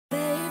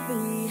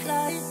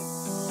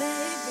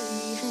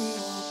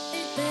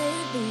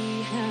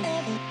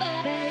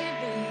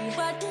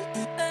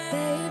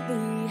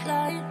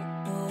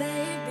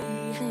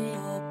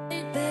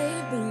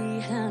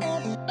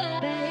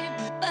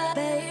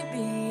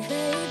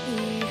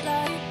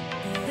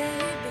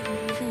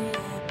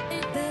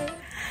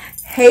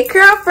Hey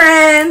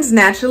girlfriends,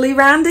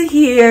 NaturallyRonda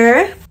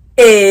here.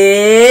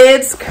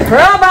 It's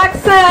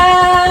CURLBOX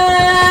time!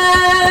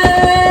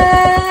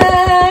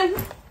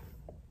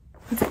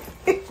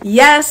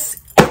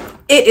 Yes,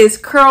 it is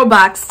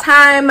CURLBOX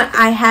time.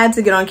 I had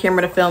to get on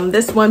camera to film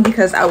this one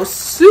because I was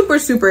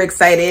super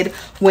excited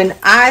when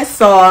I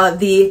saw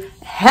the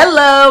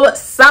Hello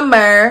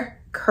Summer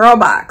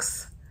CURLBOX.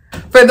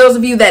 For those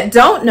of you that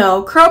don't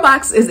know,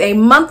 CURLBOX is a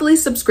monthly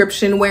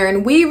subscription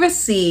wherein we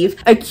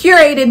receive a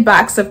curated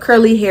box of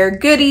curly hair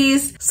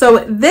goodies. So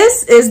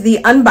this is the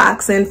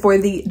unboxing for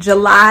the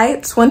July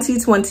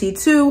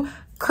 2022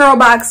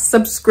 CURLBOX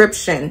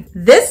subscription.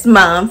 This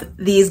month,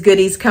 these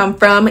goodies come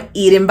from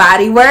Eden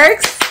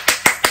BodyWorks.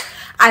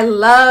 I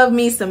love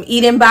me some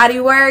Eden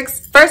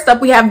BodyWorks. First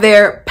up, we have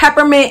their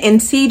Peppermint and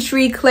Tea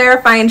Tree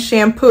Clarifying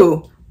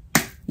Shampoo.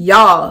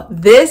 Y'all,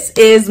 this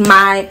is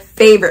my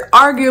favorite,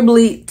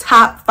 arguably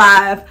top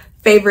 5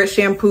 favorite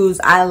shampoos.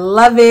 I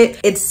love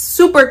it. It's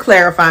super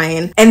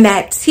clarifying. And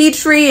that tea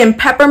tree and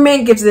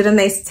peppermint gives it a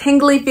nice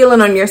tingly feeling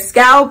on your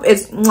scalp.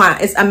 It's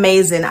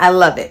amazing. I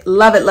love it.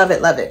 Love it, love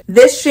it, love it.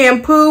 This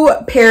shampoo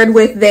paired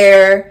with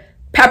their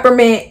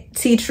peppermint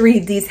tea tree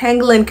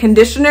detangling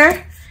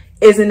conditioner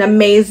is an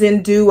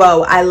amazing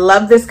duo. I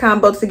love this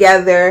combo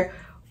together.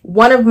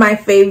 One of my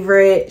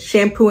favorite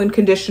shampoo and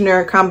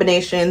conditioner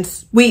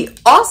combinations. We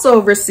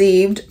also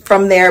received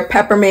from their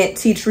peppermint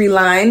tea tree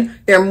line,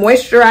 their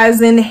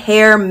moisturizing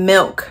hair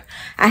milk.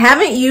 I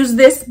haven't used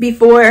this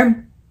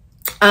before.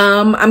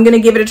 I'm gonna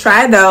give it a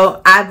try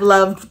though. I've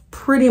loved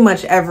pretty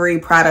much every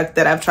product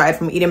that I've tried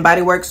from Eden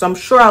BodyWorks, so I'm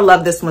sure I'll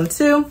love this one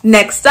too.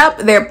 Next up,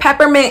 their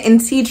peppermint and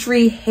tea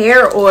tree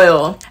hair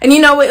oil. And you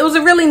know, it was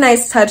a really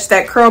nice touch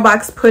that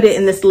CURLBOX put it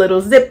in this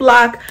little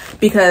Ziploc,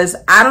 because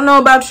I don't know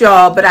about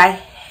y'all, but I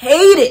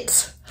hate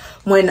it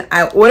when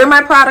I order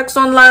my products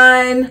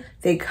online,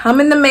 they come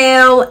in the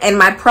mail, and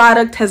my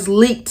product has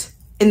leaked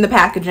in the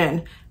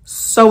packaging.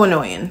 So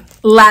annoying.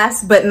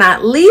 Last but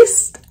not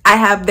least, I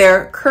have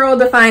their Curl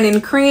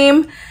Defining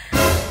Cream.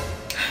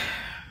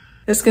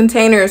 This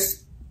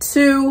containers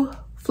 2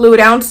 fluid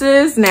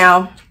ounces.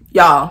 Now,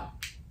 y'all,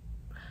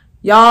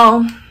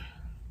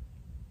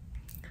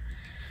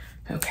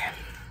 okay.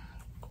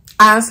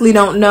 I honestly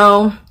don't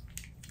know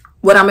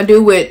what I'm gonna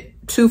do with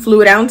 2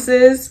 fluid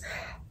ounces.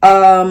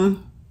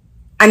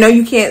 I know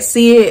you can't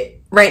see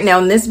it right now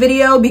in this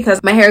video because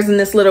my hair's in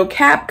this little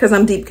cap because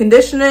I'm deep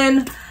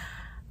conditioning,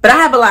 but I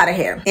have a lot of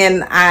hair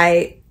and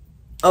I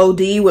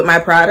OD with my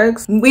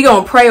products. We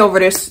gonna pray over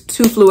this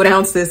 2 fluid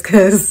ounces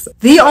because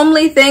the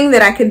only thing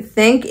that I can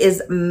think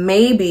is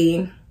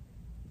maybe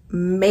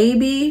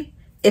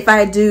if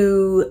I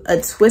do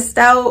a twist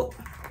out,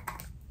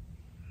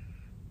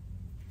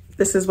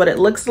 this is what it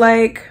looks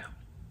like.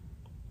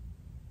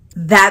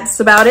 That's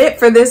about it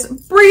for this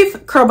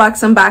brief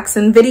CURLBOX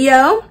unboxing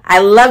video. I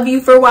love you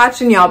for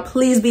watching, y'all.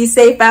 Please be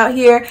safe out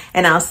here,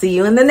 and I'll see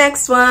you in the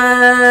next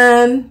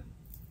one.